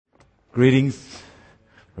Greetings.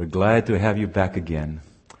 We're glad to have you back again.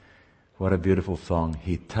 What a beautiful song.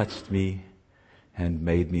 He touched me and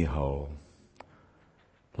made me whole.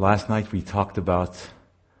 Last night we talked about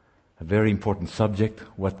a very important subject,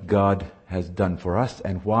 what God has done for us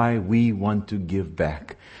and why we want to give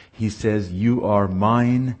back. He says, "You are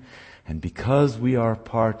mine," and because we are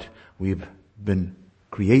part, we've been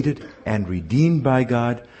created and redeemed by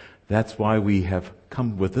God. That's why we have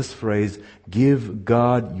come with this phrase, give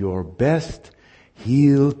God your best,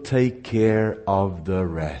 He'll take care of the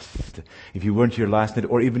rest. If you weren't here last night,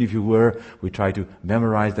 or even if you were, we try to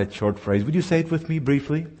memorize that short phrase. Would you say it with me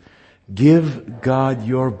briefly? Give God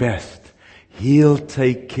your best, He'll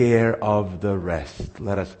take care of the rest.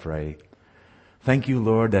 Let us pray. Thank you,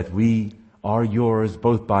 Lord, that we are yours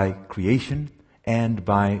both by creation and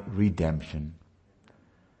by redemption.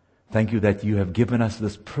 Thank you that you have given us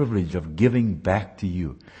this privilege of giving back to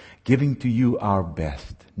you, giving to you our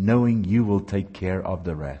best, knowing you will take care of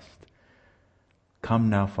the rest. Come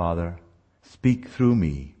now, Father, speak through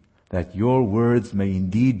me, that your words may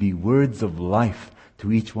indeed be words of life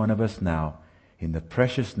to each one of us now, in the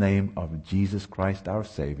precious name of Jesus Christ our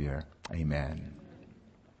Savior. Amen.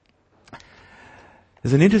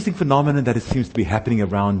 There's an interesting phenomenon that it seems to be happening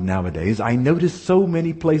around nowadays. I notice so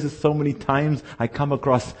many places, so many times I come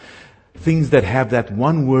across things that have that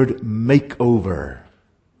one word, makeover.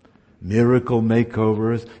 Miracle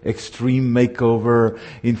makeovers, extreme makeover.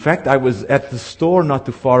 In fact, I was at the store not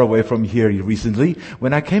too far away from here recently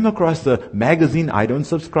when I came across a magazine. I don't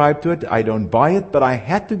subscribe to it. I don't buy it, but I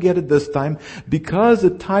had to get it this time because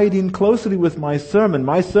it tied in closely with my sermon.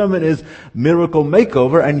 My sermon is Miracle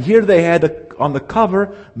Makeover, and here they had on the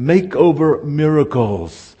cover, Makeover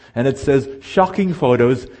Miracles. And it says, shocking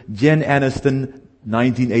photos, Jen Aniston,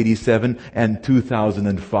 1987 and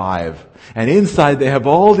 2005. And inside they have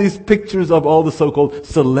all these pictures of all the so-called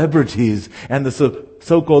celebrities and the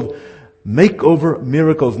so-called makeover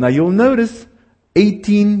miracles. Now you'll notice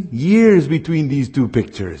 18 years between these two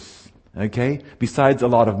pictures. Okay? Besides a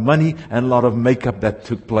lot of money and a lot of makeup that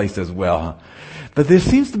took place as well. But there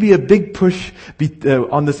seems to be a big push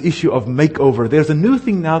on this issue of makeover. There's a new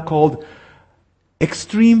thing now called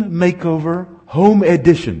Extreme Makeover Home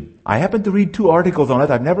Edition. I happened to read 2 articles on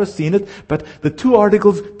it. I've never seen it, but the 2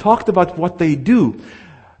 articles talked about what they do.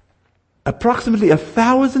 Approximately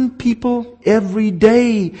 1,000 people every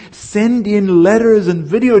day send in letters and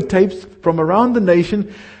videotapes from around the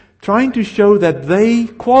nation trying to show that they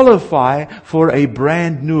qualify for a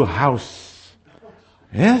brand new house.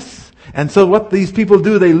 Yes. And so what these people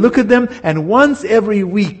do, they look at them, and once every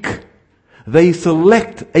week they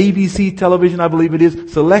select, ABC television, I believe it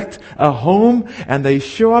is, select a home, and they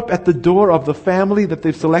show up at the door of the family that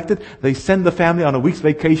they've selected. They send the family on a week's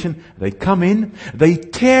vacation. They come in. They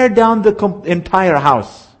tear down the entire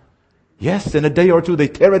house. Yes, in a day or two they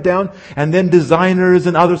tear it down, and then designers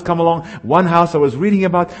and others come along. One house I was reading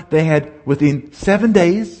about, they had, within 7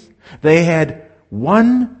 days, they had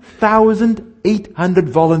 1,800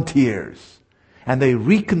 volunteers. And they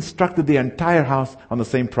reconstructed the entire house on the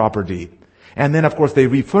same property. And then, of course, they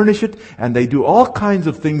refurnish it, and they do all kinds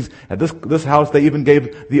of things. At this house, they even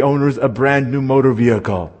gave the owners a brand new motor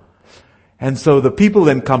vehicle. And so the people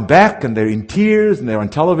then come back, and they're in tears, and they're on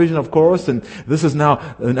television, of course, and this is now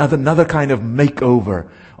another kind of makeover.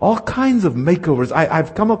 All kinds of makeovers.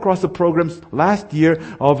 I've come across the programs last year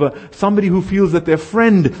of somebody who feels that their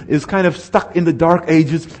friend is kind of stuck in the dark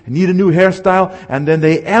ages, need a new hairstyle, and then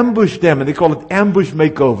they ambush them, and they call it ambush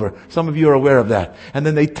makeover. Some of you are aware of that. And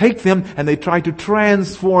then they take them, and they try to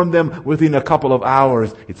transform them within a couple of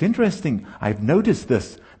hours. It's interesting. I've noticed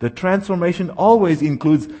this. The transformation always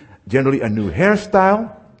includes generally a new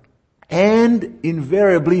hairstyle, and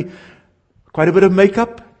invariably quite a bit of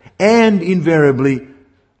makeup, and invariably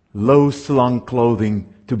low-slung clothing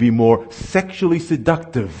to be more sexually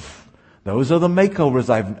seductive. Those are the makeovers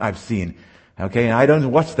I've seen. Okay, and I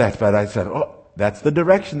don't watch that, but I said, oh, that's the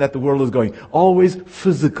direction that the world is going. Always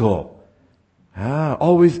physical.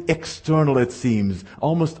 Always external, it seems.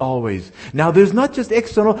 Almost always. Now, there's not just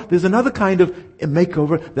external. There's another kind of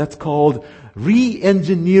makeover that's called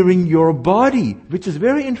re-engineering your body, which is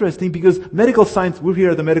very interesting because medical science, we're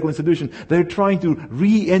here at the medical institution, they're trying to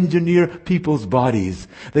re-engineer people's bodies.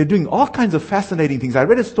 They're doing all kinds of fascinating things. I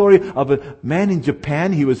read a story of a man in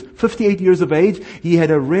Japan. He was 58 years of age. He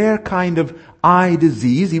had a rare kind of eye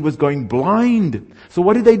disease. He was going blind. So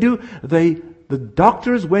what did they do? The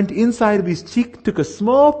doctors went inside of his cheek, took a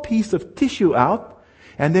small piece of tissue out,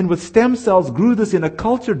 and then with stem cells grew this in a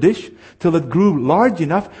culture dish till it grew large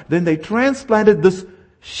enough. Then they transplanted this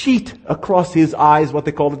sheet across his eyes, what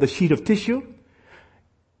they call it, the sheet of tissue,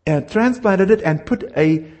 and transplanted it and put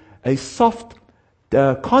a a soft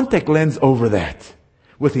contact lens over that.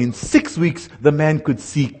 Within 6 weeks, the man could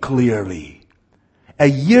see clearly. A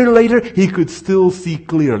year later, he could still see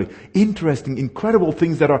clearly. Interesting, incredible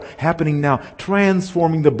things that are happening now,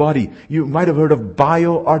 transforming the body. You might have heard of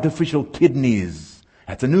bio-artificial kidneys.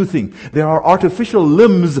 That's a new thing. There are artificial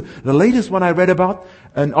limbs. The latest one I read about,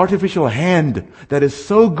 an artificial hand that is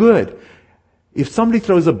so good. If somebody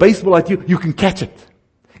throws a baseball at you, you can catch it.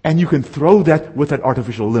 And you can throw that with that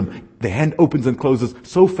artificial limb. The hand opens and closes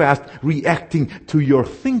so fast, reacting to your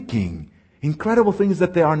thinking. Incredible things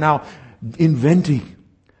that they are now inventing.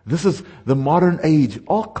 This is the modern age.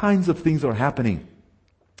 All kinds of things are happening.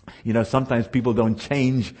 You know, sometimes people don't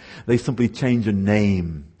change. They simply change a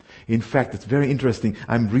name. In fact, it's very interesting.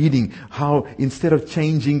 I'm reading how instead of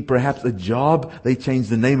changing perhaps a job, they change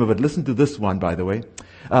the name of it. Listen to this one, by the way.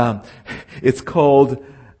 It's called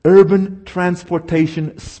Urban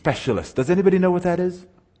Transportation Specialist. Does anybody know what that is?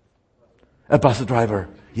 A bus driver.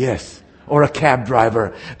 Yes. Or a cab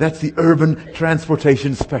driver. That's the Urban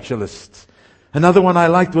Transportation Specialist. Another one I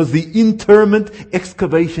liked was the Interment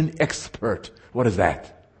Excavation Expert. What is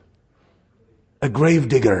that? A grave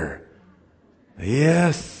digger.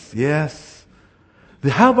 Yes, yes.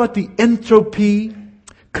 How about the Entropy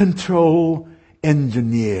Control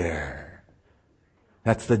Engineer?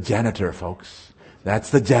 That's the janitor, folks.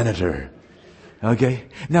 That's the janitor. Okay?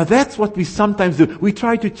 Now that's what we sometimes do. We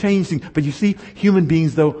try to change things. But you see, human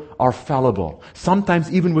beings, though, are fallible.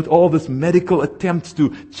 Sometimes even with all this medical attempts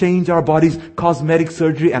to change our bodies, cosmetic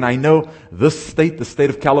surgery, and I know this state, the state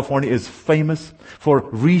of California, is famous for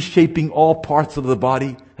reshaping all parts of the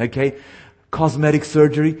body. Okay? Cosmetic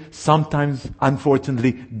surgery. Sometimes,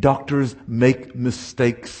 unfortunately, doctors make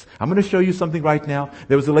mistakes. I'm going to show you something right now.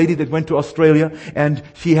 There was a lady that went to Australia and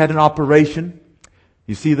she had an operation.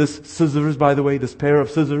 You see this scissors, by the way, this pair of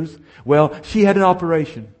scissors? Well, she had an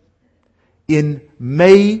operation in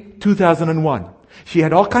May 2001. She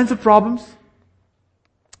had all kinds of problems.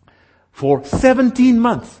 For 17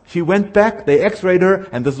 months, she went back, they x-rayed her,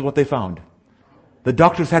 and this is what they found. The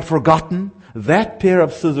doctors had forgotten that pair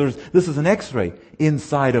of scissors. This is an x-ray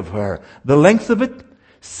inside of her. The length of it,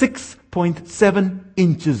 6.7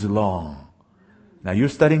 inches long. Now you're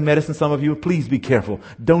studying medicine, some of you, please be careful.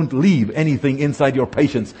 Don't leave anything inside your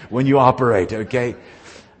patients when you operate, okay?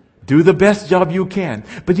 Do the best job you can.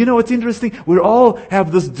 But you know what's interesting? We all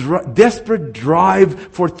have this desperate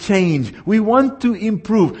drive for change. We want to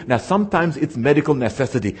improve. Now sometimes it's medical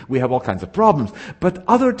necessity. We have all kinds of problems. But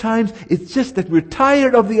other times it's just that we're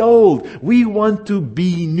tired of the old. We want to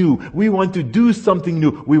be new. We want to do something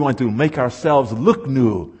new. We want to make ourselves look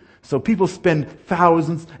new. So people spend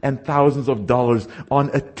thousands and thousands of dollars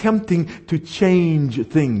on attempting to change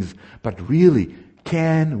things. But really,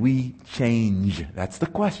 can we change? That's the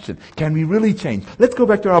question. Can we really change? Let's go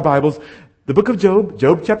back to our Bibles. The book of Job,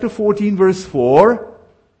 Job chapter 14 verse 4.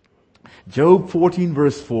 Job 14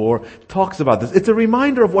 verse 4 talks about this. It's a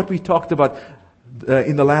reminder of what we talked about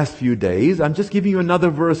in the last few days. I'm just giving you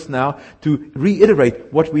another verse now to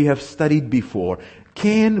reiterate what we have studied before.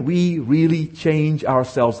 Can we really change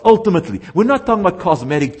ourselves ultimately? We're not talking about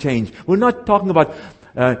cosmetic change. We're not talking about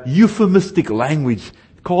euphemistic language,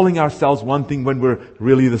 calling ourselves one thing when we're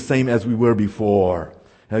really the same as we were before.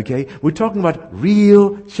 Okay? We're talking about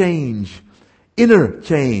real change, inner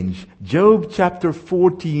change. Job chapter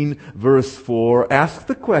 14 verse 4 asks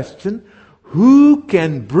the question, who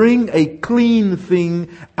can bring a clean thing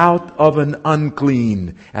out of an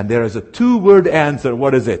unclean? And there is a two-word answer.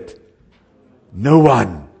 What is it? No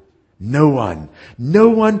one. No one. No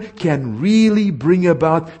one can really bring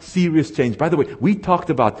about serious change. By the way, we talked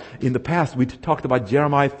about, in the past, we talked about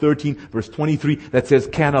Jeremiah 13 verse 23 that says,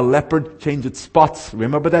 can a leopard change its spots?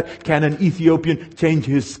 Remember that? Can an Ethiopian change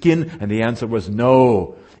his skin? And the answer was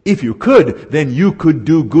no. If you could, then you could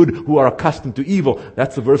do good who are accustomed to evil.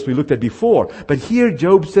 That's the verse we looked at before. But here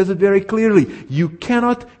Job says it very clearly. You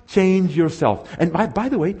cannot change yourself. And by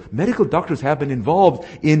the way, medical doctors have been involved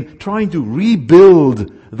in trying to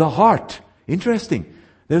rebuild the heart. Interesting.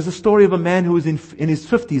 There's a story of a man who is in his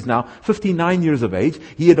 50s now, 59 years of age.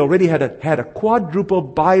 He had already had a quadruple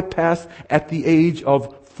bypass at the age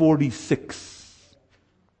of 46.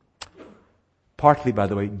 Partly, by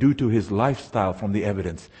the way, due to his lifestyle from the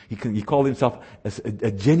evidence. He called himself a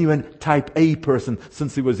genuine type A person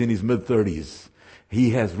since he was in his mid-30s. He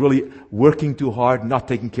has really working too hard, not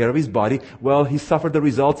taking care of his body. Well, he suffered the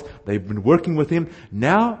results. They've been working with him.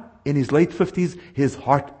 Now, in his late 50s, his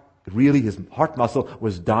heart muscle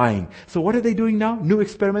was dying. So what are they doing now? New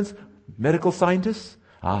experiments? Medical scientists?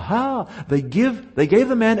 Aha! They gave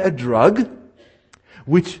the man a drug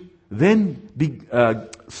which then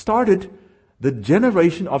started the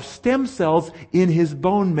generation of stem cells in his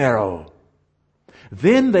bone marrow.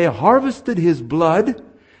 Then they harvested his blood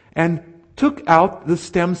and took out the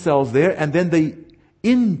stem cells there, and then they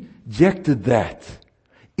injected that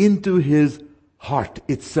into his heart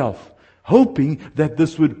itself, hoping that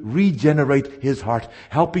this would regenerate his heart,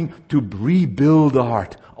 helping to rebuild the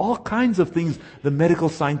heart. All kinds of things the medical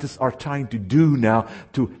scientists are trying to do now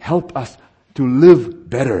to help us to live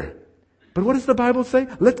better. But what does the Bible say?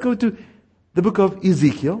 Let's go to the book of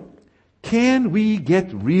Ezekiel. Can we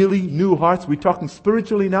get really new hearts? We're talking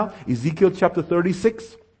spiritually now. Ezekiel chapter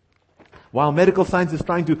 36. While medical science is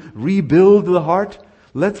trying to rebuild the heart,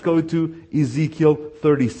 let's go to Ezekiel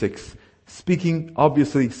 36. Speaking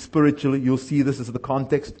obviously spiritually, you'll see this is the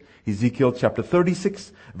context. Ezekiel chapter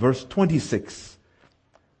 36, verse 26.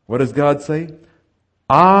 What does God say?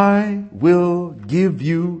 I will give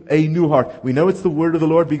you a new heart. We know it's the word of the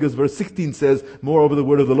Lord because verse 16 says, moreover the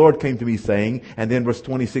word of the Lord came to me saying, and then verse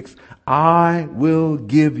 26, I will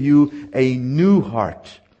give you a new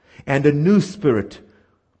heart and a new spirit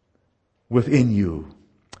within you.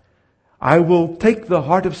 I will take the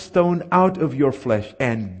heart of stone out of your flesh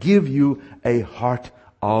and give you a heart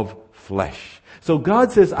of flesh. So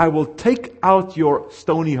God says, I will take out your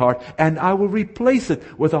stony heart and I will replace it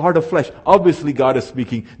with a heart of flesh. Obviously, God is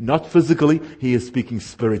speaking not physically, He is speaking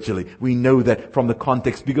spiritually. We know that from the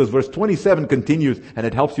context because verse 27 continues and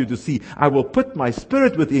it helps you to see, I will put my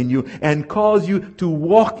spirit within you and cause you to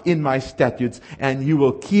walk in my statutes and you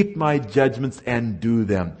will keep my judgments and do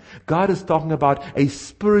them. God is talking about a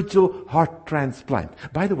spiritual heart transplant.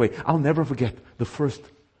 By the way, I'll never forget the first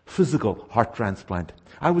physical heart transplant.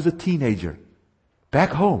 I was a teenager.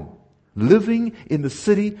 Back home, living in the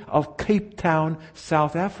city of Cape Town,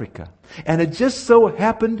 South Africa. And it just so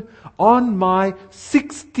happened on my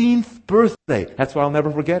 16th birthday. That's why I'll never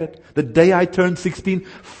forget it. The day I turned 16,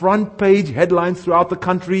 front page headlines throughout the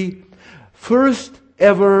country. First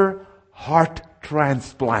ever heart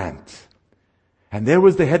transplant. And there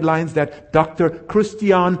was the headlines that Dr.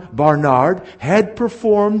 Christian Barnard had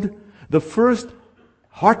performed the first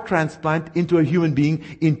heart transplant into a human being,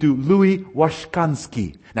 into Louis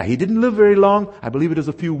Washkansky. Now, he didn't live very long. I believe it was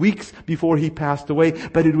a few weeks before he passed away.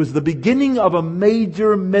 But it was the beginning of a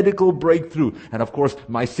major medical breakthrough. And of course,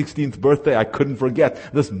 my 16th birthday, I couldn't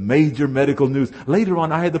forget this major medical news. Later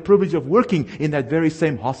on, I had the privilege of working in that very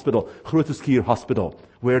same hospital, Grooteskier Hospital,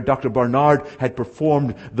 where Dr. Barnard had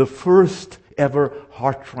performed the first ever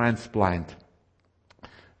heart transplant.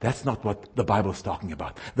 That's not what the Bible is talking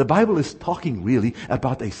about. The Bible is talking really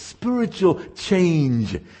about a spiritual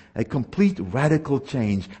change, a complete radical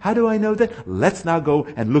change. How do I know that? Let's now go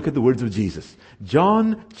and look at the words of Jesus.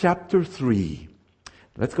 John chapter 3.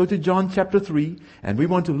 Let's go to John chapter 3, and we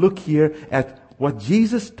want to look here at what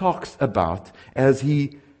Jesus talks about as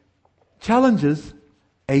He challenges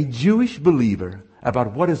a Jewish believer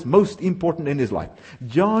about what is most important in his life.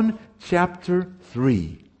 John chapter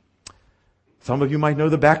 3. Some of you might know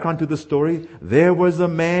the background to the story. There was a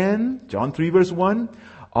man, John 3 verse 1,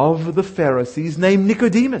 of the Pharisees named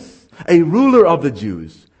Nicodemus, a ruler of the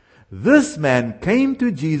Jews. This man came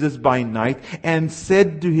to Jesus by night and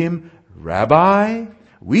said to him, Rabbi,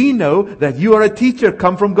 we know that you are a teacher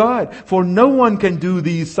come from God, for no one can do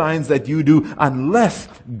these signs that you do unless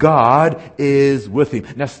God is with him.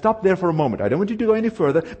 Now stop there for a moment. I don't want you to go any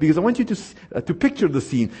further because I want you to picture the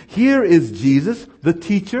scene. Here is Jesus, the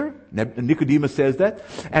teacher. Nicodemus says that.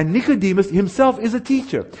 And Nicodemus himself is a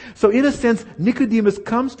teacher. So in a sense, Nicodemus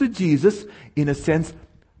comes to Jesus, in a sense,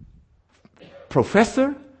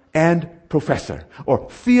 professor and professor, or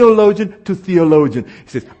theologian to theologian. He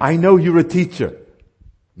says, I know you're a teacher.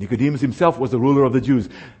 Nicodemus himself was the ruler of the Jews.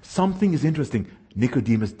 Something is interesting.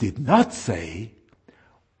 Nicodemus did not say,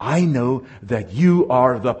 I know that you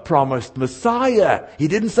are the promised Messiah. He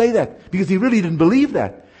didn't say that because he really didn't believe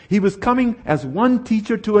that. He was coming as one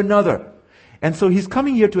teacher to another. And so he's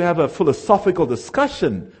coming here to have a philosophical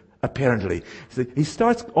discussion, apparently. He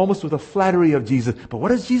starts almost with a flattery of Jesus. But what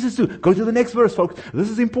does Jesus do? Go to the next verse, folks. This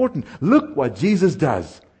is important. Look what Jesus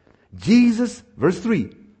does. Jesus, verse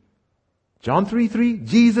 3. John 3:3,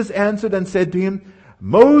 Jesus answered and said to him,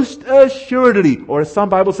 most assuredly, or as some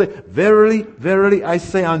Bibles say, verily, verily I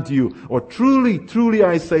say unto you, or truly, truly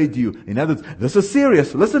I say to you. In other words, this is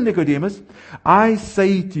serious. Listen, Nicodemus, I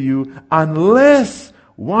say to you, unless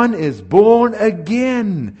one is born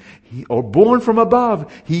again, or born from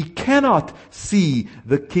above, he cannot see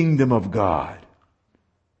the kingdom of God.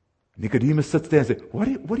 Nicodemus sits there and says, what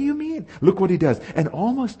do you mean? Look what he does. And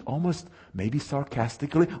almost maybe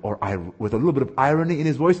sarcastically or with a little bit of irony in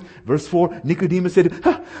his voice, verse 4, Nicodemus said,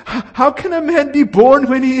 how can a man be born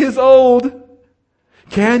when he is old?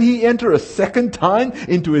 Can he enter a second time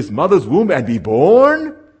into his mother's womb and be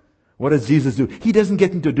born? What does Jesus do? He doesn't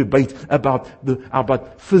get into a debate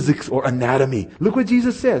about physics or anatomy. Look what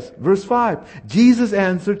Jesus says. Verse 5. Jesus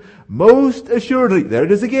answered, most assuredly, there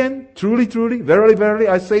it is again, truly, truly, verily, verily,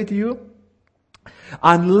 I say to you,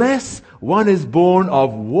 unless one is born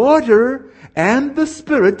of water and the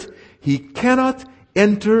Spirit, he cannot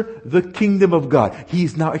enter the kingdom of God.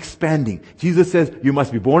 He's now expanding. Jesus says, you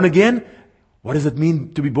must be born again. What does it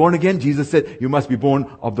mean to be born again? Jesus said, you must be born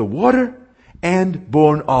of the water and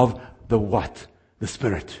born of the what? The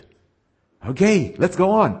Spirit. Okay, let's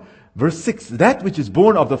go on. Verse 6, that which is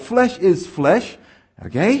born of the flesh is flesh.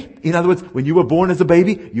 Okay? In other words, when you were born as a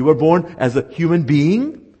baby, you were born as a human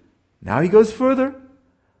being. Now he goes further.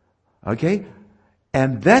 Okay?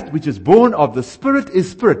 And that which is born of the Spirit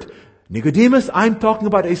is spirit. Nicodemus, I'm talking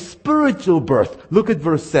about a spiritual birth. Look at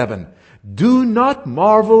verse 7. Do not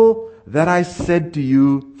marvel that I said to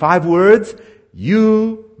you, 5 words,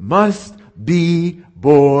 you must be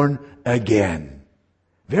born again.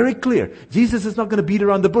 Very clear. Jesus is not going to beat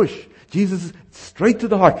around the bush. Jesus is straight to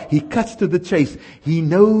the heart. He cuts to the chase. He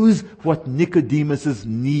knows what Nicodemus's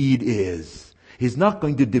need is. He's not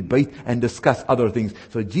going to debate and discuss other things.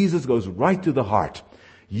 So Jesus goes right to the heart.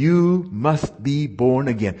 You must be born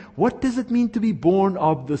again. What does it mean to be born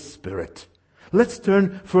of the Spirit? Let's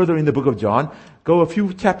turn further in the book of John. Go a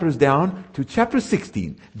few chapters down to chapter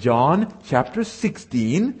 16. John chapter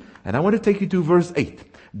 16. And I want to take you to verse 8.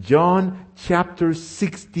 John chapter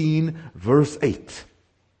 16 verse 8.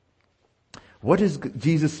 What is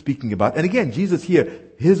Jesus speaking about? And again, Jesus here,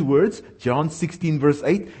 his words, John 16 verse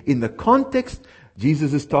 8. In the context,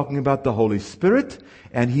 Jesus is talking about the Holy Spirit.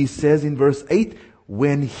 And he says in verse 8,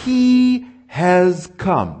 when he has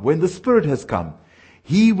come, when the Spirit has come,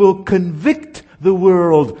 he will convict the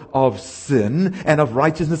world of sin and of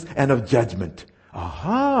righteousness and of judgment.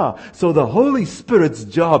 Aha! So the Holy Spirit's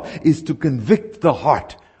job is to convict the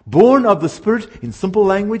heart. Born of the Spirit, in simple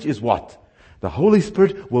language, is what? The Holy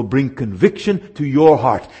Spirit will bring conviction to your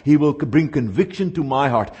heart. He will bring conviction to my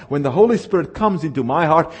heart. When the Holy Spirit comes into my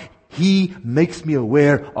heart, He makes me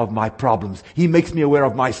aware of my problems. He makes me aware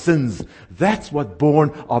of my sins. That's what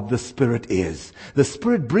born of the Spirit is. The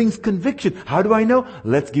Spirit brings conviction. How do I know?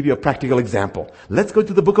 Let's give you a practical example. Let's go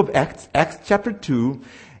to the book of Acts, Acts chapter 2.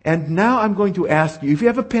 And now I'm going to ask you, if you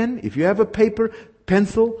have a pen, if you have a paper,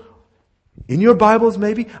 pencil, in your Bibles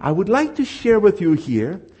maybe, I would like to share with you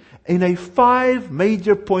here in a 5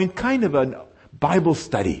 major point kind of a Bible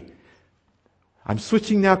study. I'm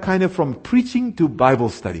switching now kind of from preaching to Bible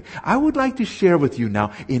study. I would like to share with you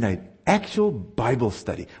now in an actual Bible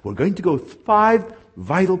study. We're going to go 5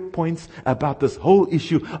 vital points about this whole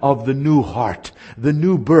issue of the new heart, the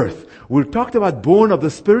new birth. We talked about born of the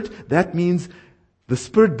Spirit. That means the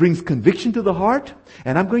Spirit brings conviction to the heart.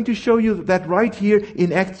 And I'm going to show you that right here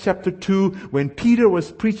in Acts chapter 2 when Peter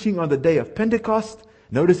was preaching on the day of Pentecost.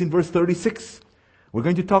 Notice in verse 36. We're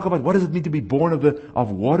going to talk about what does it mean to be born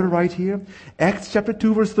of water right here. Acts chapter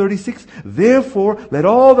 2 verse 36. Therefore, let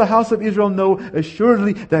all the house of Israel know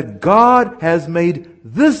assuredly that God has made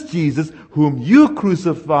this Jesus, whom you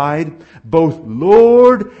crucified, both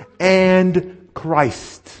Lord and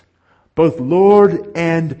Christ. Both Lord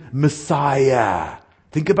and Messiah.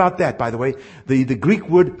 Think about that, by the way. The Greek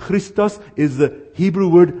word Christos is the Hebrew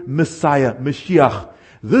word Messiah, Mashiach.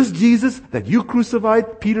 This Jesus that you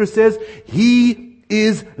crucified, Peter says, He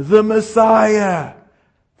is the Messiah.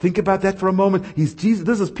 Think about that for a moment. He's Jesus.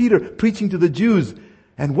 This is Peter preaching to the Jews.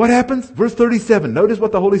 And what happens? Verse 37. Notice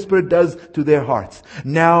what the Holy Spirit does to their hearts.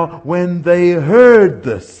 Now, when they heard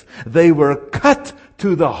this, they were cut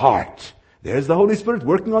to the heart. There's the Holy Spirit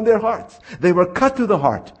working on their hearts. They were cut to the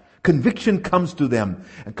heart. Conviction comes to them.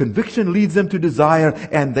 And conviction leads them to desire.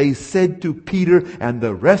 And they said to Peter and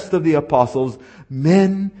the rest of the apostles,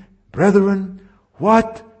 men, brethren,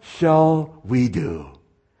 what shall we do?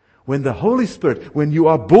 When the Holy Spirit, when you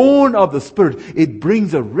are born of the Spirit, it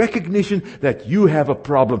brings a recognition that you have a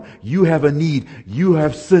problem, you have a need, you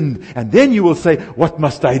have sinned. And then you will say, what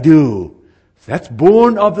must I do? That's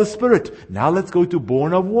born of the Spirit. Now let's go to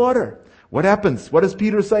born of water. What happens? What does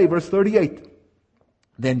Peter say? Verse 38.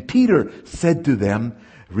 Then Peter said to them,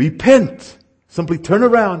 repent. Simply turn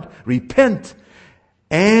around. Repent.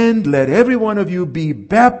 And let every one of you be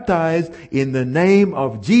baptized in the name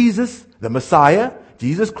of Jesus, the Messiah,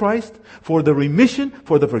 Jesus Christ, for the remission,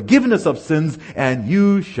 for the forgiveness of sins, and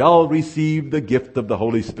you shall receive the gift of the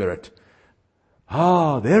Holy Spirit.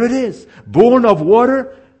 There it is. Born of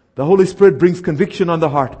water, the Holy Spirit brings conviction on the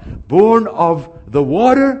heart. Born of the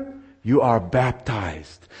water, you are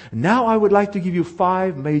baptized. Now I would like to give you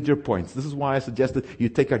 5 major points. This is why I suggested you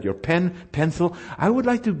take out your pen, pencil. I would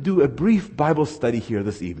like to do a brief Bible study here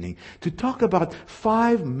this evening to talk about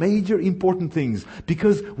 5 major important things,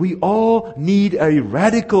 because we all need a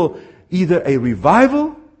radical, either a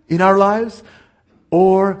revival in our lives,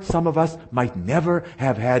 or some of us might never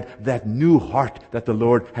have had that new heart that the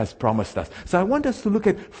Lord has promised us. So I want us to look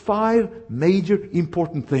at 5 major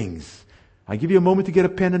important things. I'll give you a moment to get a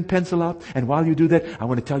pen and pencil out. And while you do that, I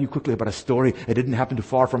want to tell you quickly about a story. It didn't happen too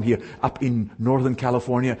far from here, up in Northern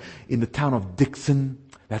California, in the town of Dixon.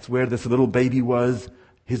 That's where this little baby was.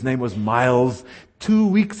 His name was Miles. 2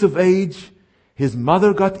 weeks of age. His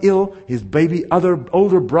mother got ill. His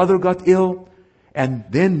older brother got ill. And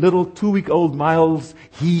then little 2-week-old Miles,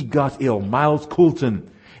 he got ill. Miles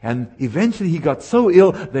Coulton. And eventually he got so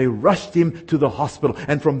ill, they rushed him to the hospital.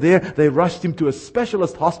 And from there, they rushed him to a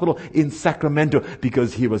specialist hospital in Sacramento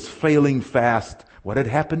because he was failing fast. What had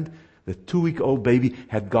happened? The 2-week-old baby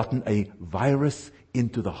had gotten a virus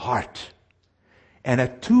into the heart. And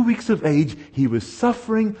at 2 weeks of age, he was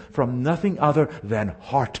suffering from nothing other than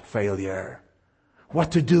heart failure.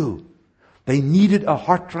 What to do? They needed a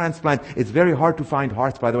heart transplant. It's very hard to find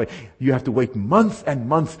hearts, by the way. You have to wait months and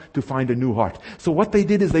months to find a new heart. So what they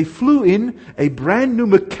did is they flew in a brand new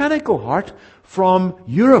mechanical heart from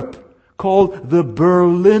Europe called the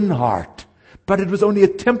Berlin heart. But it was only a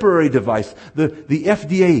temporary device. The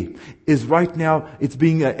FDA is right now, it's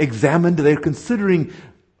being examined. They're considering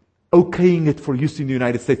okaying it for use in the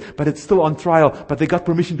United States, but it's still on trial. But they got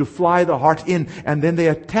permission to fly the heart in, and then they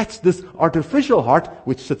attached this artificial heart,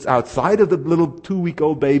 which sits outside of the little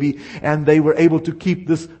 2-week-old baby, and they were able to keep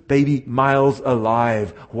this baby Miles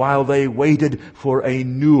alive while they waited for a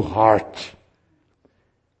new heart.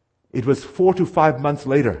 It was 4 to 5 months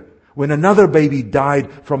later when another baby died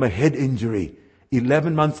from a head injury,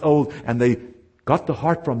 11 months old, and they got the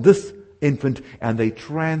heart from this infant, and they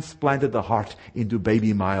transplanted the heart into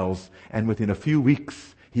baby Miles. And within a few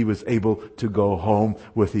weeks, he was able to go home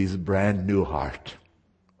with his brand new heart.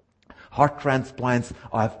 Heart transplants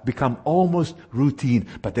have become almost routine.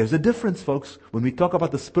 But there's a difference, folks. When we talk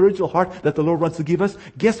about the spiritual heart that the Lord wants to give us,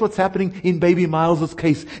 guess what's happening in baby Miles'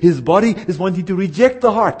 case? His body is wanting to reject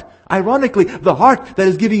the heart. Ironically, the heart that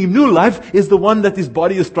is giving him new life is the one that his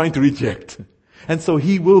body is trying to reject. And so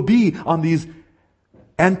he will be on these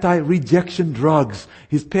anti-rejection drugs.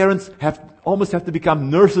 His parents almost have to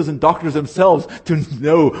become nurses and doctors themselves to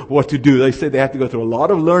know what to do. They say they have to go through a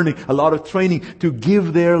lot of learning, a lot of training to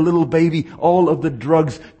give their little baby all of the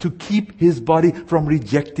drugs to keep his body from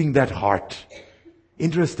rejecting that heart.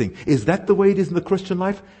 Interesting. Is that the way it is in the Christian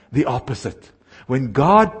life? The opposite. When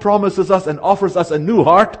God promises us and offers us a new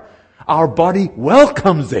heart, our body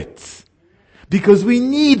welcomes it. Because we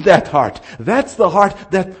need that heart. That's the heart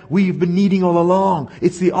that we've been needing all along.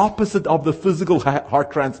 It's the opposite of the physical heart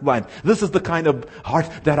transplant. This is the kind of heart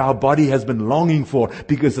that our body has been longing for,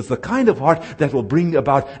 because it's the kind of heart that will bring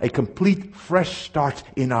about a complete fresh start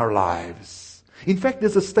in our lives. In fact,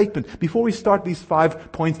 there's a statement. Before we start these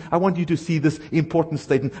 5 points, I want you to see this important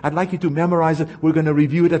statement. I'd like you to memorize it. We're going to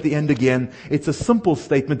review it at the end again. It's a simple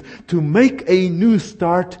statement. To make a new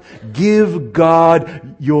start, give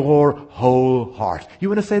God your whole heart. You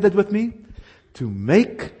want to say that with me? To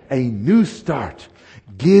make a new start,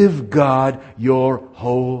 give God your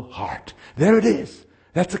whole heart. There it is.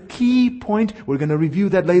 That's a key point. We're going to review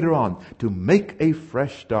that later on. To make a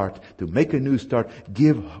fresh start, to make a new start,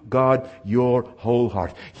 give God your whole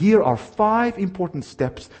heart. Here are 5 important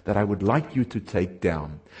steps that I would like you to take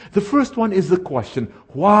down. The first one is the question,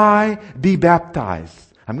 why be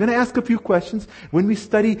baptized? I'm going to ask a few questions. When we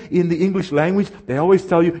study in the English language, they always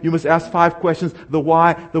tell you, you must ask 5 questions: the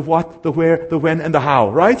why, the what, the where, the when, and the how,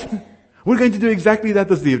 right? We're going to do exactly that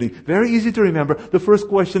this evening. Very easy to remember. The first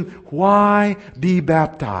question, why be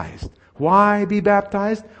baptized? Why be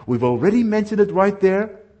baptized? We've already mentioned it right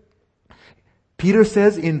there. Peter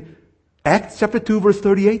says in Acts chapter 2 verse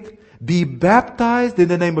 38, be baptized in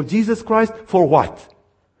the name of Jesus Christ for what?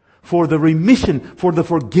 For the remission, for the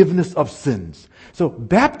forgiveness of sins. So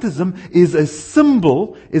baptism is a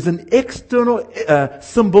symbol, is an external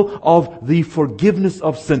symbol of the forgiveness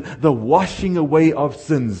of sin, the washing away of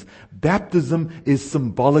sins. Baptism is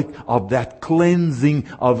symbolic of that cleansing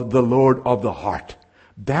of the Lord of the heart.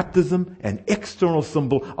 Baptism, an external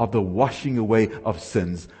symbol of the washing away of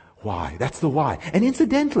sins. Why? That's the why. And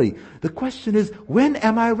incidentally, the question is, when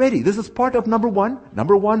am I ready? This is part of number one.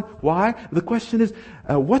 Number one, why? The question is,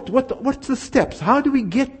 what's the steps? How do we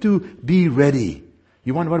get to be ready?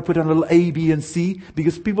 You want to put on a little A, B, and C?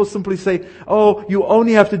 Because people simply say, oh, you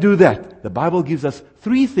only have to do that. The Bible gives us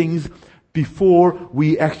 3 things before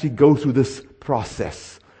we actually go through this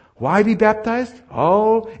process. Why be baptized?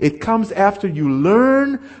 Oh, it comes after you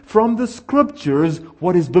learn from the Scriptures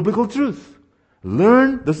what is biblical truth.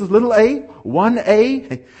 Learn, this is little a,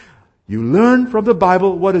 1a. You learn from the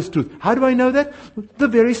Bible what is truth. How do I know that? The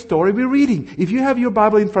very story we're reading. If you have your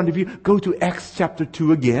Bible in front of you, go to Acts chapter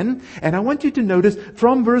 2 again. And I want you to notice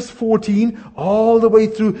from verse 14 all the way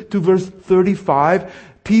through to verse 35,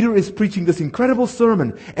 Peter is preaching this incredible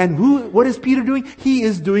sermon. And what is Peter doing? He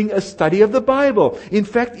is doing a study of the Bible. In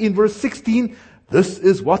fact, in verse 16, this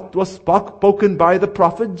is what was spoken by the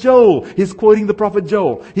prophet Joel. He's quoting the prophet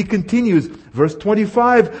Joel. He continues, verse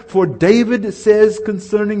 25, for David says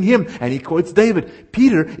concerning him, and he quotes David.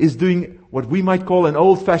 Peter is doing what we might call an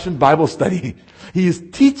old-fashioned Bible study. He is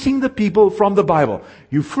teaching the people from the Bible.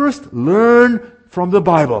 You first learn from the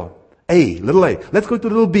Bible. A, little a. Let's go to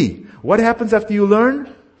little b. What happens after you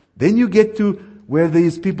learn? Then you get to where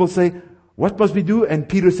these people say, what must we do? And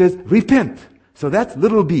Peter says, repent. So that's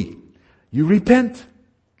little b. You repent.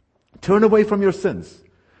 Turn away from your sins.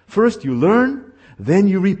 First you learn, then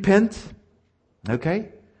you repent. Okay?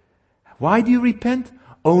 Why do you repent?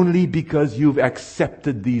 Only because you've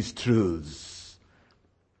accepted these truths.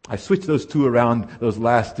 I switched those two around, those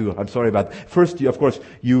last two. I'm sorry about that. First, you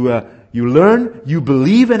learn, you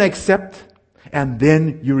believe and accept, and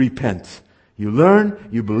then you repent. You learn,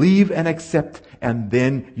 you believe and accept, and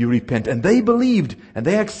then you repent. And they believed and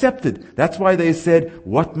they accepted. That's why they said,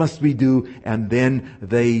 what must we do? And then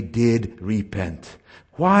they did repent.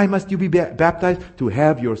 Why must you be baptized? To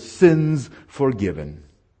have your sins forgiven.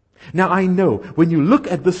 Now I know, when you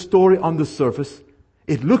look at the story on the surface,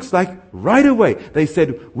 it looks like right away they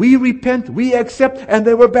said, we repent, we accept, and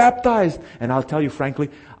they were baptized. And I'll tell you frankly,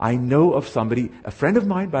 I know of somebody, a friend of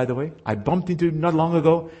mine, by the way, I bumped into him not long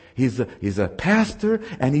ago. He's a pastor,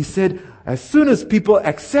 and he said, as soon as people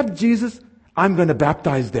accept Jesus, I'm going to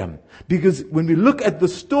baptize them. Because when we look at the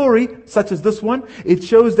story, such as this one, it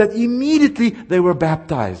shows that immediately they were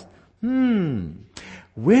baptized.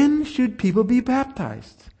 When should people be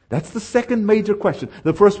baptized? That's the second major question.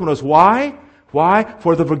 The first one was why? Why?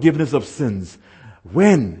 For the forgiveness of sins.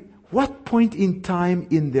 When? What point in time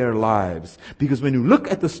in their lives? Because when you look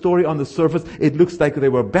at the story on the surface, it looks like they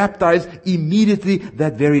were baptized immediately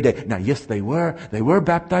that very day. Now, yes, they were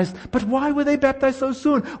baptized, but why were they baptized so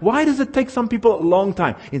soon? Why does it take some people a long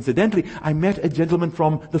time? Incidentally, I met a gentleman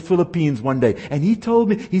from the Philippines one day, and he told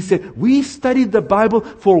me, he said, we studied the Bible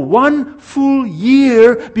for 1 full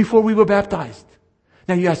year before we were baptized.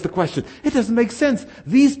 Now you ask the question, it doesn't make sense.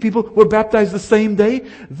 These people were baptized the same day.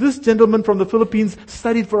 This gentleman from the Philippines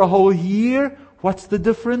studied for a whole year. What's the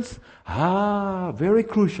difference? Very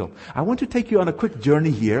crucial. I want to take you on a quick journey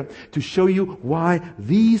here to show you why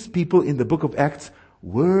these people in the book of Acts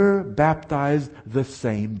were baptized the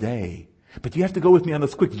same day. But you have to go with me on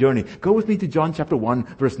this quick journey. Go with me to John chapter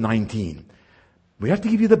 1, verse 19. We have to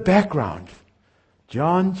give you the background.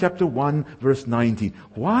 John chapter 1 verse 19.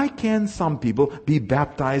 Why can some people be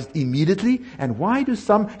baptized immediately? And why do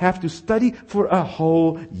some have to study for a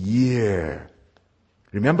whole year?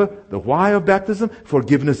 Remember the why of baptism?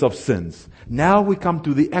 Forgiveness of sins. Now we come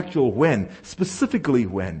to the actual when. Specifically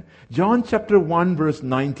when. John chapter 1 verse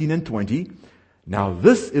 19 and 20. Now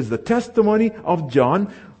this is the testimony of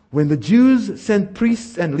John when the Jews sent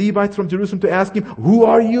priests and Levites from Jerusalem to ask him, who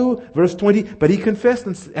are you? Verse 20, but he confessed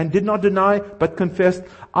and did not deny, but confessed,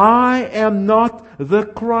 I am not the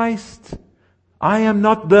Christ. I am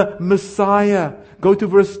not the Messiah. Go to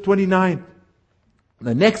verse 29.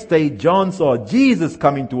 The next day, John saw Jesus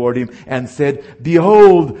coming toward him and said,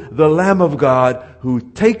 behold, the Lamb of God who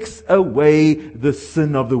takes away the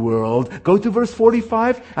sin of the world. Go to verse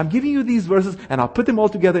 45. I'm giving you these verses and I'll put them all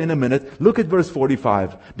together in a minute. Look at verse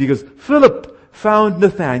 45. Because Philip found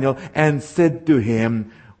Nathanael and said to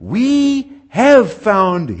him, we have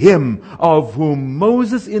found him of whom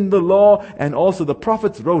Moses in the law and also the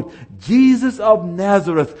prophets wrote, Jesus of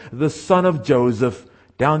Nazareth, the son of Joseph.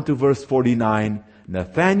 Down to verse 49.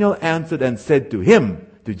 Nathanael answered and said to him,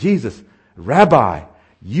 to Jesus, Rabbi,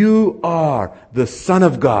 you are the Son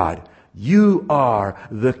of God. You are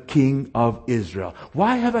the King of Israel.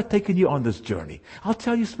 Why have I taken you on this journey? I'll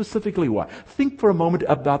tell you specifically why. Think for a moment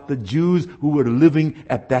about the Jews who were living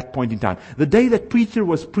at that point in time. The day that preacher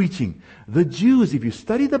was preaching, the Jews, if you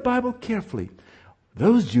study the Bible carefully,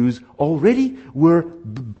 those Jews already were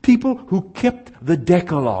people who kept the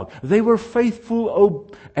Decalogue. They were faithful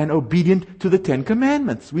and obedient to the 10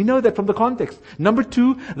 Commandments. We know that from the context. Number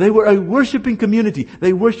 2, they were a worshiping community.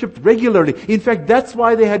 They worshiped regularly. In fact, that's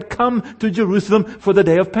why they had come to Jerusalem for the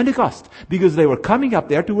day of Pentecost. Because they were coming up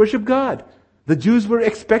there to worship God. The Jews were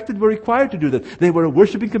required to do that. They were a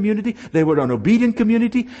worshiping community. They were an obedient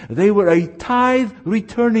community. They were a tithe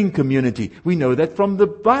returning community. We know that from the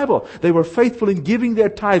Bible. They were faithful in giving their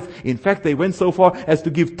tithe. In fact, they went so far as to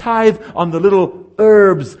give tithe on the little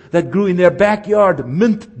herbs that grew in their backyard,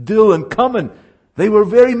 mint, dill, and cumin. They were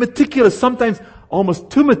very meticulous, sometimes almost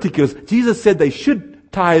too meticulous. Jesus said they should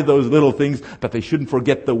tithe those little things, but they shouldn't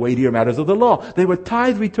forget the weightier matters of the law. They were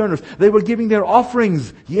tithe returners. They were giving their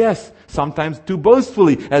offerings, yes, sometimes too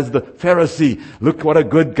boastfully, as the Pharisee. Look what a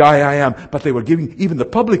good guy I am. But they were giving, even the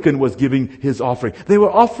publican was giving his offering. They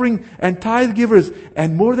were offering and tithe givers.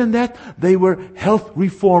 And more than that, they were health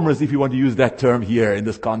reformers, if you want to use that term here in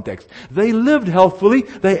this context. They lived healthfully.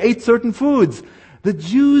 They ate certain foods. The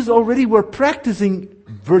Jews already were practicing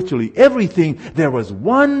virtually everything. There was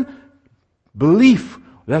one belief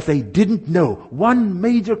that they didn't know. One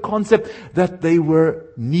major concept that they were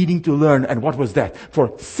needing to learn. And what was that?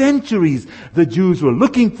 For centuries, the Jews were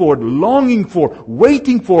looking for, longing for,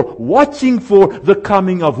 waiting for, watching for the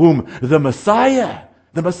coming of whom? The Messiah.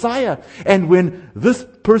 The Messiah. And when this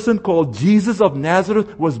person called Jesus of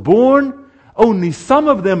Nazareth was born, only some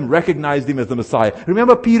of them recognized him as the Messiah.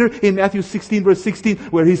 Remember Peter in Matthew 16 verse 16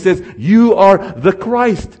 where he says, "You are the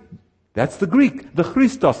Christ." That's the Greek, the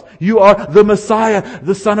Christos. You are the Messiah,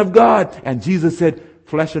 the Son of God. And Jesus said,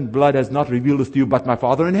 "Flesh and blood has not revealed this to you, but my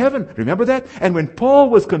Father in heaven." Remember that? And when Paul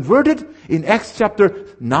was converted in Acts chapter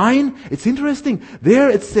 9, it's interesting. There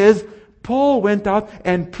it says, Paul went out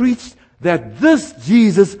and preached that this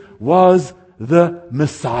Jesus was the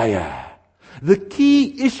Messiah. The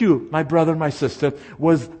key issue, my brother, my sister,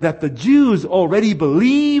 was that the Jews already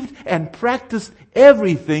believed and practiced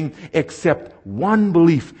everything except one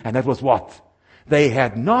belief. And that was what? They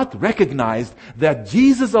had not recognized that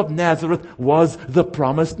Jesus of Nazareth was the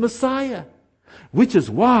promised Messiah. Which is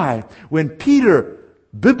why when Peter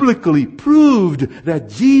biblically proved that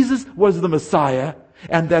Jesus was the Messiah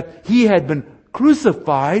and that he had been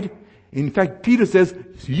crucified, in fact, Peter says,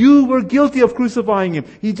 you were guilty of crucifying him.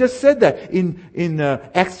 He just said that in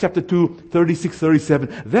Acts chapter 2, 36, 37.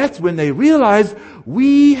 That's when they realized,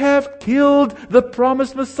 we have killed the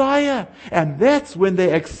promised Messiah. And that's when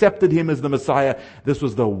they accepted him as the Messiah. This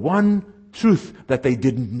was the one truth that they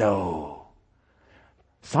didn't know.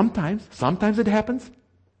 Sometimes it happens.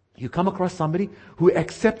 You come across somebody who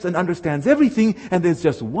accepts and understands everything, and there's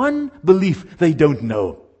just one belief they don't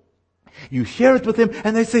know. You share it with them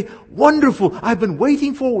and they say, "Wonderful, I've been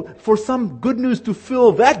waiting for some good news to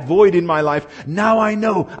fill that void in my life. Now I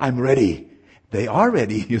know I'm ready." They are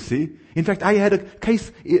ready, you see. In fact, I had a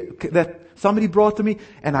case that somebody brought to me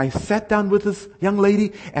and I sat down with this young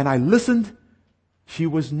lady and I listened. She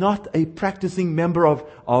was not a practicing member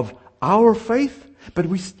of our faith, but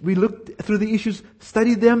we looked through the issues,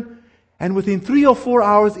 studied them, and within 3 or 4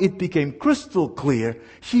 hours, it became crystal clear.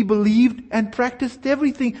 She believed and practiced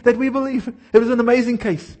everything that we believe. It was an amazing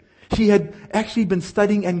case. She had actually been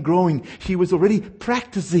studying and growing. She was already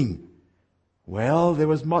practicing. Well, there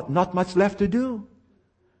was not much left to do.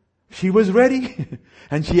 She was ready,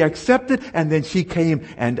 and she accepted, and then she came,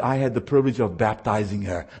 and I had the privilege of baptizing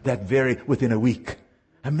her within a week.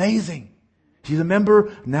 Amazing. She's a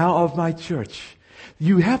member now of my church.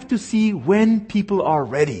 You have to see when people are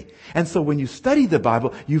ready. And so when you study the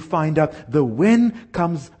Bible, you find out the when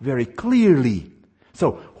comes very clearly.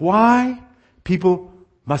 So why people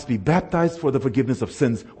must be baptized for the forgiveness of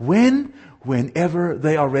sins? Whenever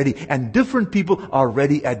they are ready. And different people are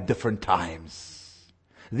ready at different times.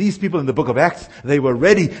 These people in the book of Acts, they were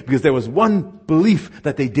ready because there was one belief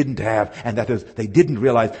that they didn't have, and that is they didn't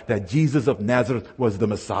realize that Jesus of Nazareth was the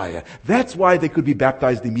Messiah. That's why they could be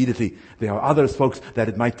baptized immediately. There are others, folks, that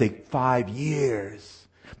it might take 5 years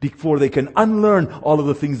before they can unlearn all of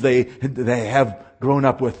the things they have grown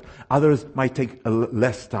up with. Others might take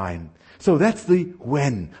less time. So that's the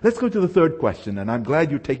when. Let's go to the third question, and I'm glad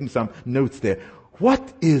you're taking some notes there.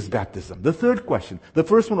 What is baptism? The third question. The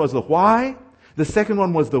first one was the why. The second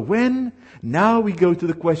one was the when. Now we go to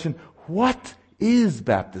the question, what is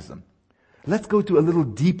baptism? Let's go to a little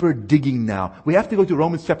deeper digging now. We have to go to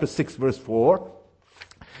Romans chapter 6 verse 4.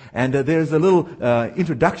 And there's a little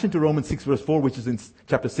introduction to Romans 6 verse 4, which is in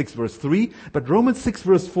chapter 6 verse 3. But Romans 6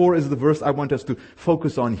 verse 4 is the verse I want us to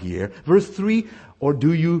focus on here. Verse 3, or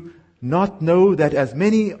do you not know that as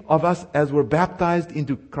many of us as were baptized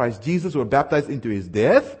into Christ Jesus were baptized into his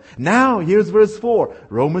death? Now, here's verse 4.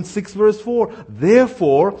 Romans 6 verse 4.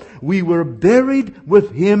 Therefore, we were buried with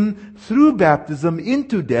him through baptism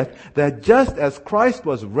into death, that just as Christ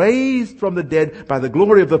was raised from the dead by the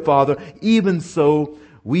glory of the Father, even so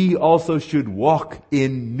we also should walk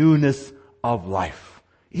in newness of life.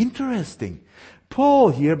 Interesting. Paul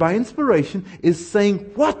here, by inspiration, is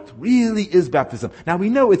saying what really is baptism. Now we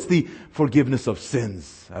know it's the forgiveness of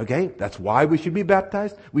sins. Okay? That's why we should be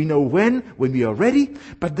baptized. We know when we are ready.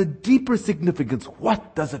 But the deeper significance,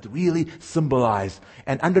 what does it really symbolize?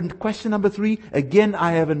 And under question number 3, again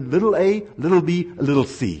I have a little a, little b, a little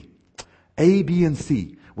c. A, B, and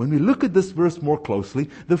C. When we look at this verse more closely,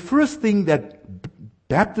 the first thing that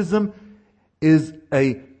baptism is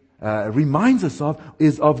reminds us of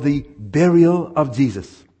is of the burial of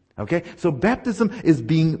Jesus. Okay? So baptism is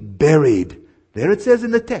being buried. There it says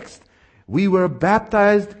in the text. We were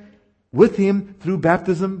baptized with Him through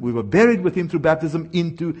baptism. We were buried with Him through baptism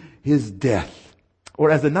into His death.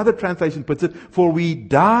 Or as another translation puts it, for we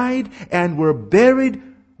died and were buried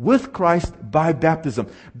with Christ by baptism.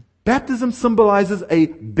 Baptism symbolizes a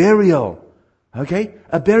burial. Okay?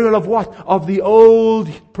 A burial of what? Of the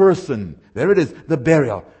old person. There it is, the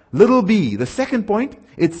burial. Little b, the second point,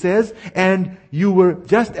 it says, and you were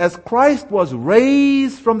just as Christ was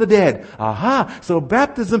raised from the dead. Aha! So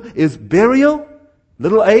baptism is burial,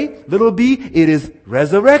 little a, little b, it is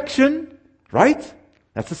resurrection, right?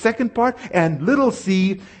 That's the second part. And little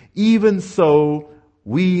c, even so,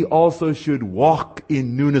 we also should walk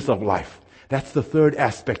in newness of life. That's the third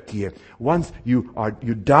aspect here. Once you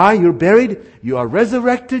die, you're buried, you are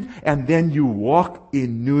resurrected, and then you walk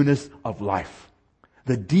in newness of life.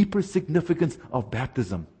 The deeper significance of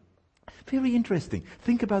baptism. Very interesting.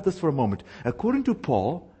 Think about this for a moment. According to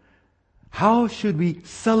Paul, how should we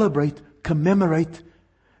celebrate, commemorate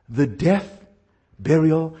the death,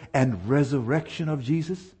 burial, and resurrection of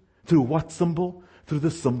Jesus? Through what symbol? Through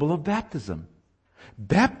the symbol of baptism.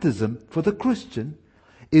 Baptism, for the Christian,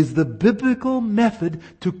 is the biblical method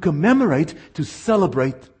to commemorate, to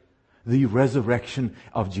celebrate the resurrection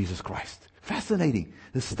of Jesus Christ. Fascinating.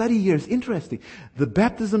 The study here is interesting. The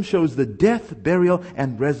baptism shows the death, burial,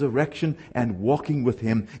 and resurrection and walking with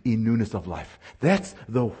Him in newness of life. That's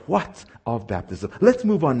the what of baptism. Let's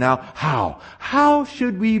move on now. How? How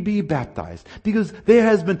should we be baptized? Because there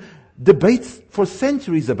has been debates for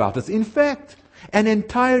centuries about this. In fact, an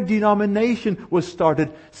entire denomination was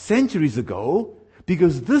started centuries ago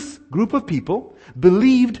because this group of people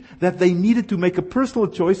believed that they needed to make a personal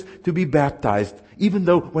choice to be baptized, even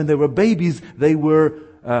though when they were babies, they were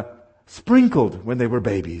sprinkled when they were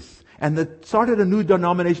babies. And they started a new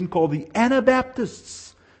denomination called the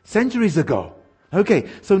Anabaptists centuries ago. Okay,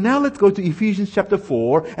 so now let's go to Ephesians chapter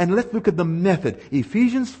 4 and let's look at the method.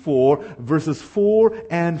 Ephesians 4 verses 4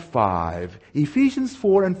 and 5. Ephesians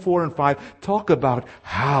 4 and 5 talk about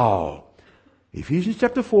how. Ephesians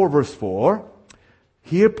chapter 4 verse 4.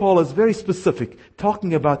 Here Paul is very specific,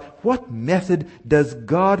 talking about what method does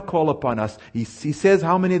God call upon us. He says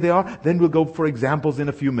how many there are. Then we'll go for examples in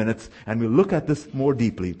a few minutes and we'll look at this more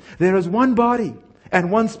deeply. There is one body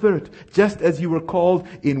and one Spirit, just as you were called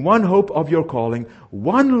in one hope of your calling,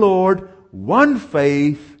 one Lord, one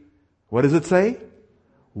faith. What does it say?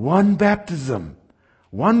 One baptism.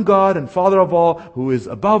 One God and Father of all, who is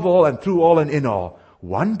above all and through all and in all.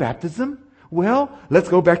 One baptism? Well, let's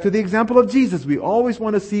go back to the example of Jesus. We always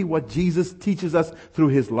want to see what Jesus teaches us through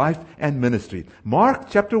His life and ministry. Mark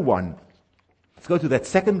chapter 1. Let's go to that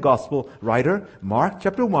second gospel writer, Mark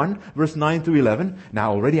chapter 1, verse 9 through 11.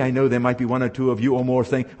 Now already I know there might be one or two of you or more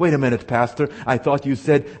saying, wait a minute, Pastor, I thought you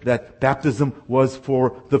said that baptism was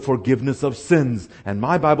for the forgiveness of sins. And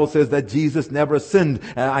my Bible says that Jesus never sinned.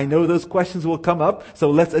 I know those questions will come up, so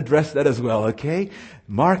let's address that as well, okay?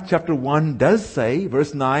 Mark chapter 1 does say,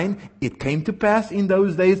 verse 9, it came to pass in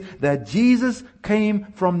those days that Jesus came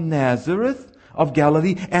from Nazareth of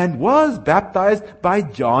Galilee and was baptized by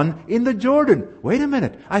John in the Jordan. Wait a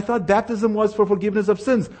minute. I thought baptism was for forgiveness of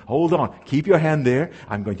sins. Hold on. Keep your hand there.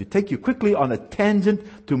 I'm going to take you quickly on a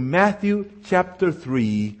tangent to Matthew chapter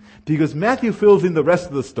 3 because Matthew fills in the rest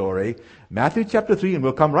of the story. Matthew chapter 3, and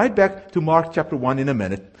we'll come right back to Mark chapter 1 in a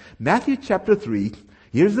minute. Matthew chapter 3,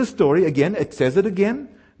 here's the story. Again, it says it again.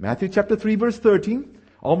 Matthew chapter 3 verse 13.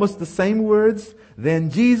 Almost the same words. Then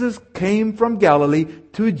Jesus came from Galilee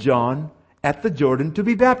to John at the Jordan to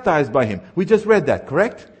be baptized by him. We just read that,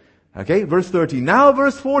 correct? Okay, verse 13. Now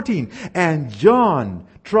verse 14. And John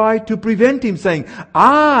tried to prevent him, saying,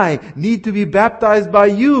 I need to be baptized by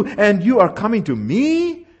you, and you are coming to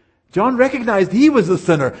me? John recognized he was the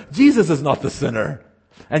sinner. Jesus is not the sinner.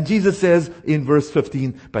 And Jesus says in verse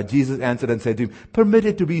 15, but Jesus answered and said to him, permit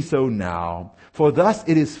it to be so now, for thus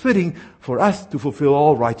it is fitting for us to fulfill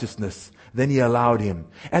all righteousness. Then he allowed him.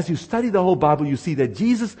 As you study the whole Bible, you see that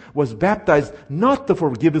Jesus was baptized not the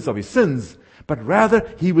forgiveness of his sins, but rather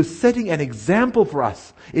he was setting an example for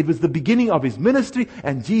us. It was the beginning of his ministry,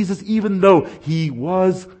 and Jesus, even though he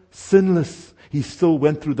was sinless, he still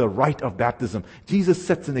went through the rite of baptism. Jesus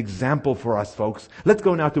sets an example for us, folks. Let's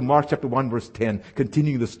go now to Mark chapter 1, verse 10,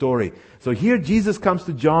 continuing the story. So here Jesus comes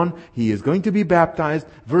to John. He is going to be baptized.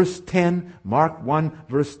 Verse 10, Mark 1,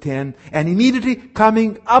 verse 10. And immediately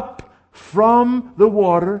coming up from the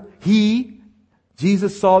water,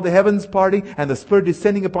 Jesus saw the heavens parting and the Spirit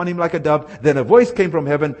descending upon him like a dove. Then a voice came from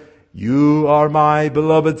heaven, "You are my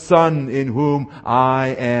beloved Son, in whom I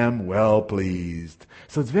am well pleased."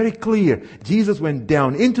 So it's very clear. Jesus went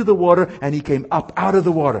down into the water and he came up out of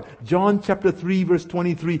the water. John chapter 3 verse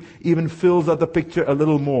 23 even fills out the picture a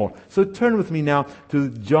little more. So turn with me now to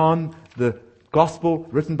John, the gospel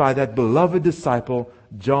written by that beloved disciple,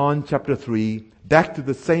 John chapter 3. Back to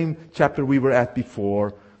the same chapter we were at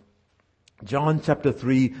before. John chapter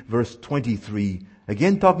 3 verse 23.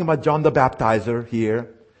 Again talking about John the Baptizer here.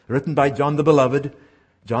 Written by John the Beloved.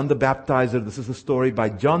 John the Baptizer. This is a story by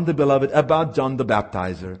John the Beloved about John the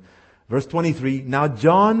Baptizer. Verse 23. Now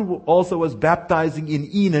John also was baptizing in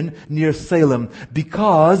Enon near Salem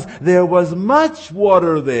because there was much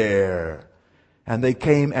water there. And they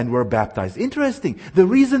came and were baptized. Interesting. The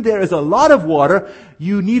reason there is a lot of water,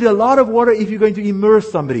 you need a lot of water if you're going to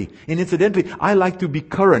immerse somebody. And incidentally, I like to be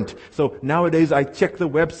current. So nowadays I check the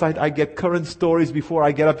website, I get current stories before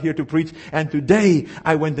I get up here to preach. And today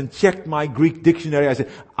I went and checked my Greek dictionary. I said,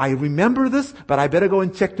 I remember this, but I better go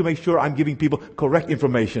and check to make sure I'm giving people correct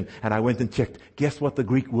information. And I went and checked. Guess what the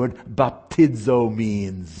Greek word baptizo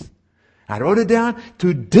means? I wrote it down: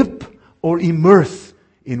 to dip or immerse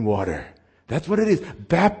in water. That's what it is.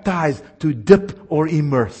 Baptize, to dip or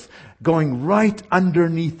immerse. Going right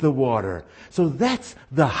underneath the water. So that's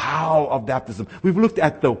the how of baptism. We've looked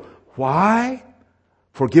at the why,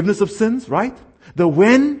 forgiveness of sins, right? The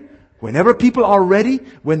when, whenever people are ready,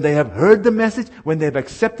 when they have heard the message, when they have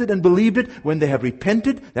accepted and believed it, when they have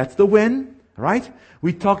repented, that's the when, right?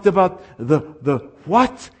 We talked about the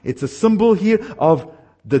what. It's a symbol here of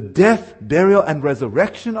the death, burial, and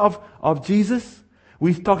resurrection of Jesus.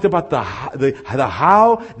 We've talked about the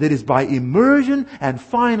how, that is by immersion. And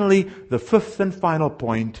finally, the fifth and final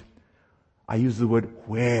point, I use the word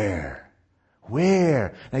where.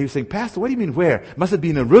 Where? Now you're saying, Pastor, what do you mean where? Must it be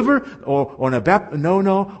in a river or on a baptism?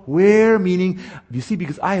 No. Where meaning, you see,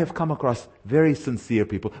 because I have come across very sincere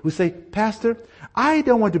people who say, Pastor, I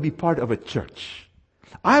don't want to be part of a church.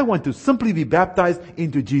 I want to simply be baptized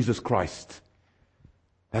into Jesus Christ.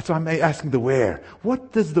 That's why I'm asking the where.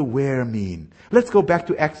 What does the where mean? Let's go back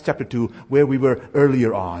to Acts chapter 2, where we were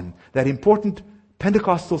earlier on. That important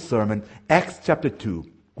Pentecostal sermon, Acts chapter 2.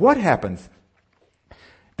 What happens?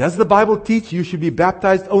 Does the Bible teach you should be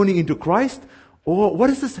baptized only into Christ? Or what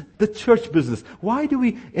is this, the church business? Why do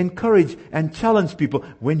we encourage and challenge people?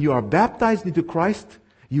 When you are baptized into Christ,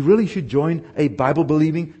 you really should join a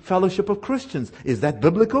Bible-believing fellowship of Christians. Is that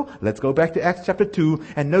biblical? Let's go back to Acts chapter 2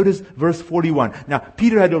 and notice verse 41. Now,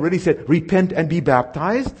 Peter had already said, repent and be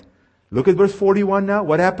baptized. Look at verse 41 now.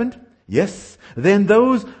 What happened? Yes. Then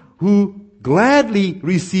those who gladly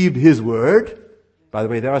received his word. By the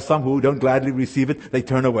way, there are some who don't gladly receive it. They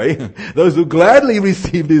turn away. Those who gladly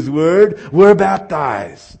received his word were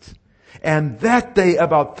baptized. And that day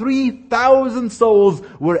about 3,000 souls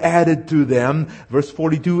were added to them. Verse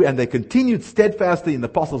 42, and they continued steadfastly in the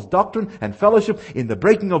apostles' doctrine and fellowship, in the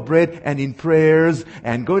breaking of bread and in prayers.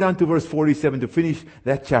 And go down to verse 47 to finish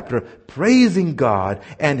that chapter. Praising God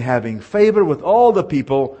and having favor with all the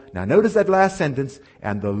people. Now notice that last sentence.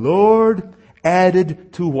 And the Lord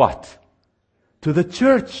added to what? To the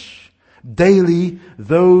church daily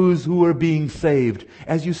those who are being saved.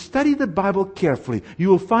 As you study the Bible carefully, you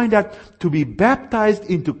will find out to be baptized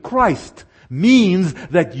into Christ means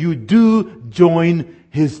that you do join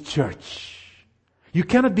His church. You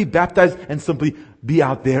cannot be baptized and simply be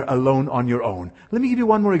out there alone on your own. Let me give you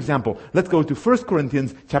one more example. Let's go to 1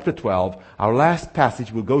 Corinthians chapter 12. Our last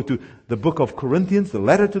passage will go to the book of Corinthians, the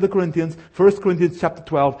letter to the Corinthians, 1 Corinthians chapter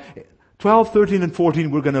 12. 12, 13, and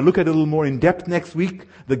 14, we're going to look at a little more in depth next week,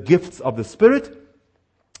 the gifts of the Spirit.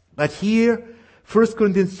 But here, 1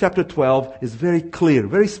 Corinthians chapter 12 is very clear,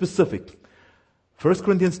 very specific. 1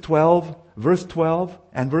 Corinthians 12, verse 12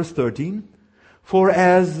 and verse 13. For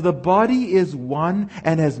as the body is one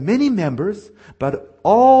and has many members, but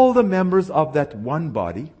all the members of that one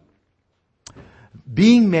body,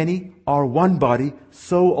 being many, are one body,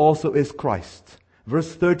 so also is Christ.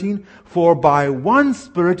 Verse 13, for by one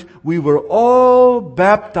Spirit we were all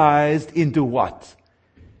baptized into what?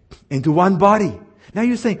 Into one body. Now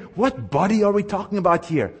you're saying, what body are we talking about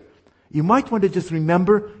here? You might want to just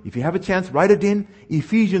remember, if you have a chance, write it in.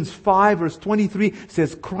 Ephesians 5 verse 23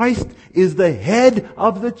 says Christ is the head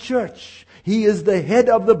of the church. He is the head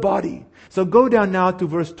of the body. So go down now to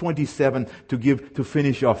verse 27 to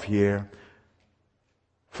finish off here.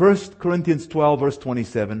 1 Corinthians 12 verse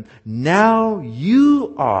 27. Now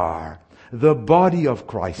you are the body of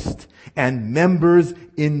Christ and members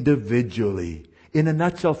individually. In a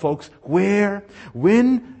nutshell, folks, when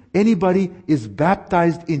anybody is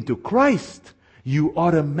baptized into Christ, you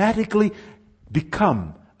automatically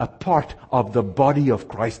become a part of the body of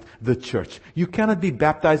Christ, the church. You cannot be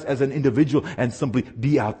baptized as an individual and simply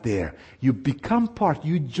be out there. You become part.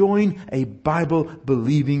 You join a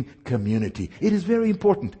Bible-believing community. It is very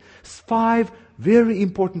important. 5 very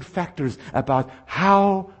important factors about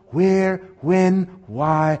how, where, when,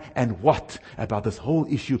 why, and what about this whole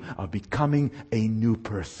issue of becoming a new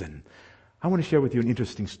person. I want to share with you an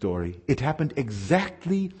interesting story. It happened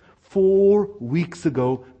exactly 4 weeks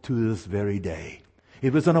ago to this very day.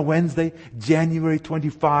 It was on a Wednesday, January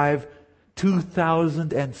 25,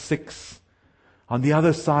 2006, on the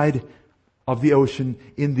other side of the ocean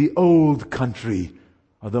in the old country,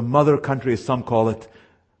 or the mother country as some call it,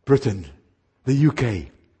 Britain, the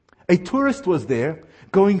UK. A tourist was there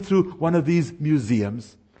going through one of these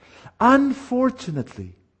museums.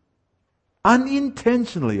 Unfortunately,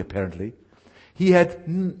 unintentionally apparently,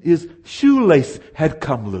 his shoelace had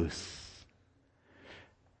come loose.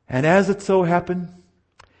 And as it so happened,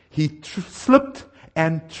 he slipped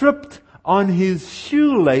and tripped on his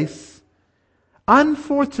shoelace,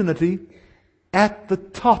 unfortunately, at the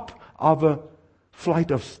top of a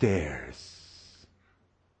flight of stairs.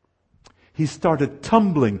 He started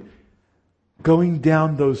tumbling, going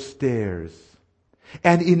down those stairs.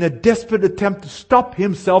 And in a desperate attempt to stop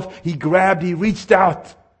himself, he reached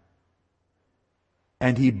out.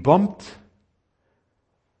 And he bumped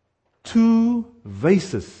 2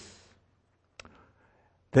 vases.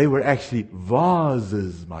 They were actually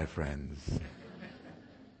vases, my friends.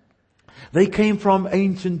 They came from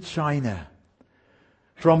ancient China,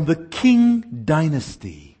 from the Qing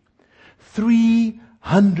dynasty,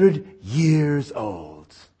 300 years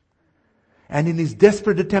old. And in his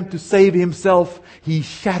desperate attempt to save himself, he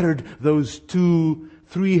shattered those 2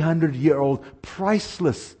 300-year-old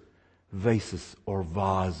priceless vases, or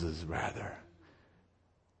vases rather.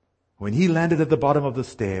 When he landed at the bottom of the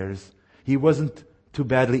stairs, he wasn't too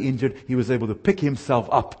badly injured. He was able to pick himself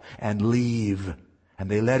up and leave. And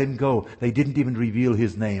they let him go. They didn't even reveal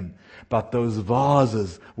his name. But those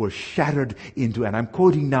vases were shattered into, and I'm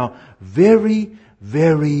quoting now, very,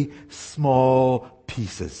 very small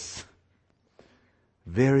pieces.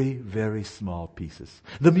 Very, very small pieces.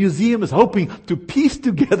 The museum is hoping to piece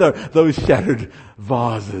together those shattered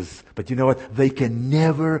vases. But you know what? They can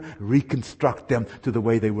never reconstruct them to the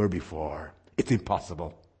way they were before. It's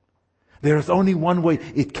impossible. There is only one way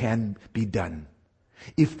it can be done.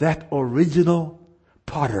 If that original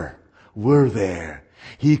potter were there,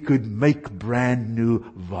 he could make brand new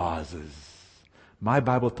vases. My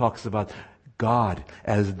Bible talks about God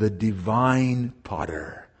as the divine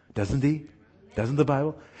potter. Doesn't he? Doesn't the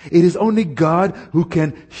Bible? It is only God who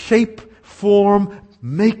can shape, form,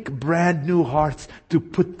 make brand new hearts to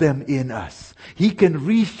put them in us. He can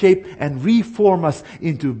reshape and reform us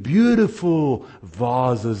into beautiful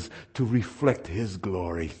vases to reflect His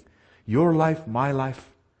glory. Your life, my life,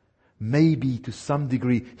 may be to some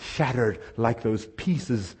degree shattered like those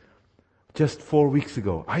pieces just 4 weeks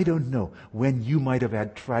ago. I don't know when you might have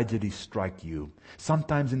had tragedy strike you.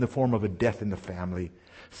 Sometimes in the form of a death in the family.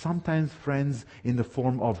 Sometimes, friends, in the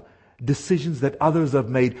form of decisions that others have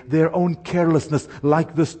made, their own carelessness,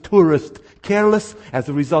 like this tourist. Careless, as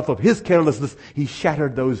a result of his carelessness, he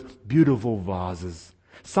shattered those beautiful vases.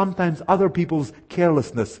 Sometimes other people's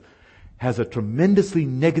carelessness has a tremendously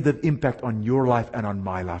negative impact on your life and on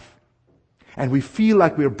my life. And we feel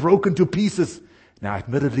like we're broken to pieces. Now,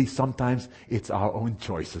 admittedly, sometimes it's our own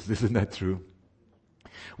choices. Isn't that true?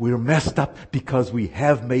 We're messed up because we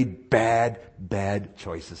have made bad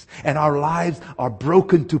choices. And our lives are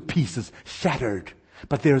broken to pieces, shattered.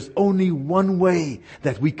 But there's only one way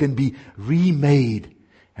that we can be remade.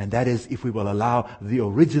 And that is if we will allow the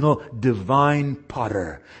original divine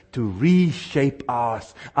potter to reshape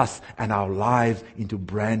us and our lives into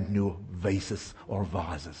brand new vases or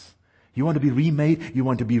vases. You want to be remade? You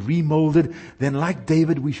want to be remolded? Then like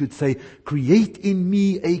David, we should say, create in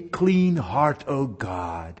me a clean heart, O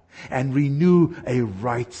God, and renew a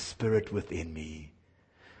right spirit within me.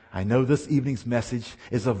 I know this evening's message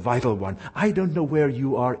is a vital one. I don't know where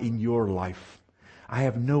you are in your life. I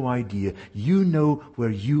have no idea. You know where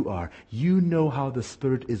you are. You know how the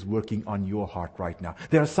Spirit is working on your heart right now.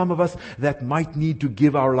 There are some of us that might need to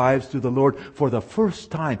give our lives to the Lord for the first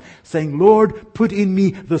time, saying, Lord, put in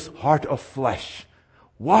me this heart of flesh.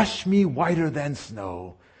 Wash me whiter than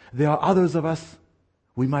snow. There are others of us,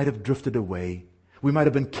 we might have drifted away. We might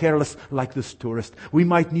have been careless like this tourist. We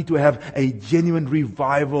might need to have a genuine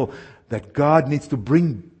revival that God needs to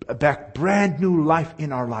bring back brand new life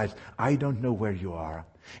in our lives. I don't know where you are.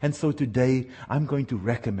 And so today, I'm going to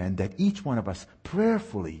recommend that each one of us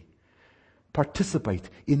prayerfully participate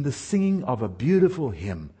in the singing of a beautiful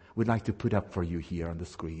hymn we'd like to put up for you here on the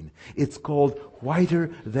screen. It's called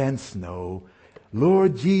Whiter Than Snow.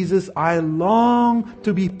 Lord Jesus, I long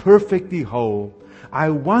to be perfectly whole. I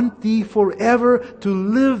want Thee forever to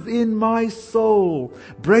live in my soul.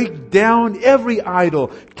 Break down every idol,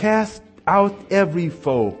 cast out every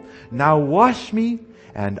foe. Now wash me,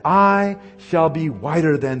 and I shall be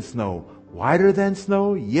whiter than snow. Whiter than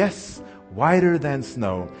snow? Yes, whiter than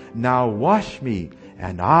snow. Now wash me,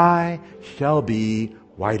 and I shall be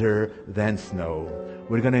whiter than snow.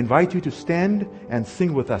 We're going to invite you to stand and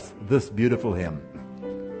sing with us this beautiful hymn.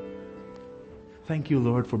 Thank you,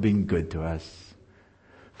 Lord, for being good to us.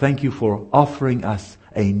 Thank you for offering us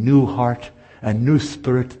a new heart, a new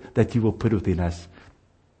spirit that you will put within us.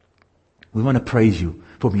 We want to praise you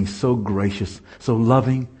for being so gracious, so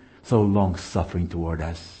loving, so long-suffering toward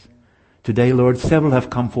us. Today, Lord, several have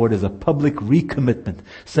come forward as a public recommitment,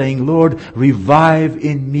 saying, Lord, revive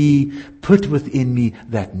in me, put within me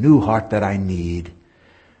that new heart that I need.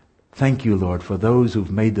 Thank you, Lord, for those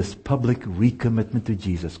who've made this public recommitment to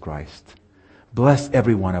Jesus Christ. Bless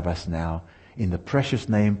every one of us now in the precious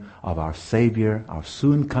name of our Savior, our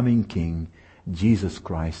soon-coming King, Jesus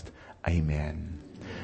Christ. Amen.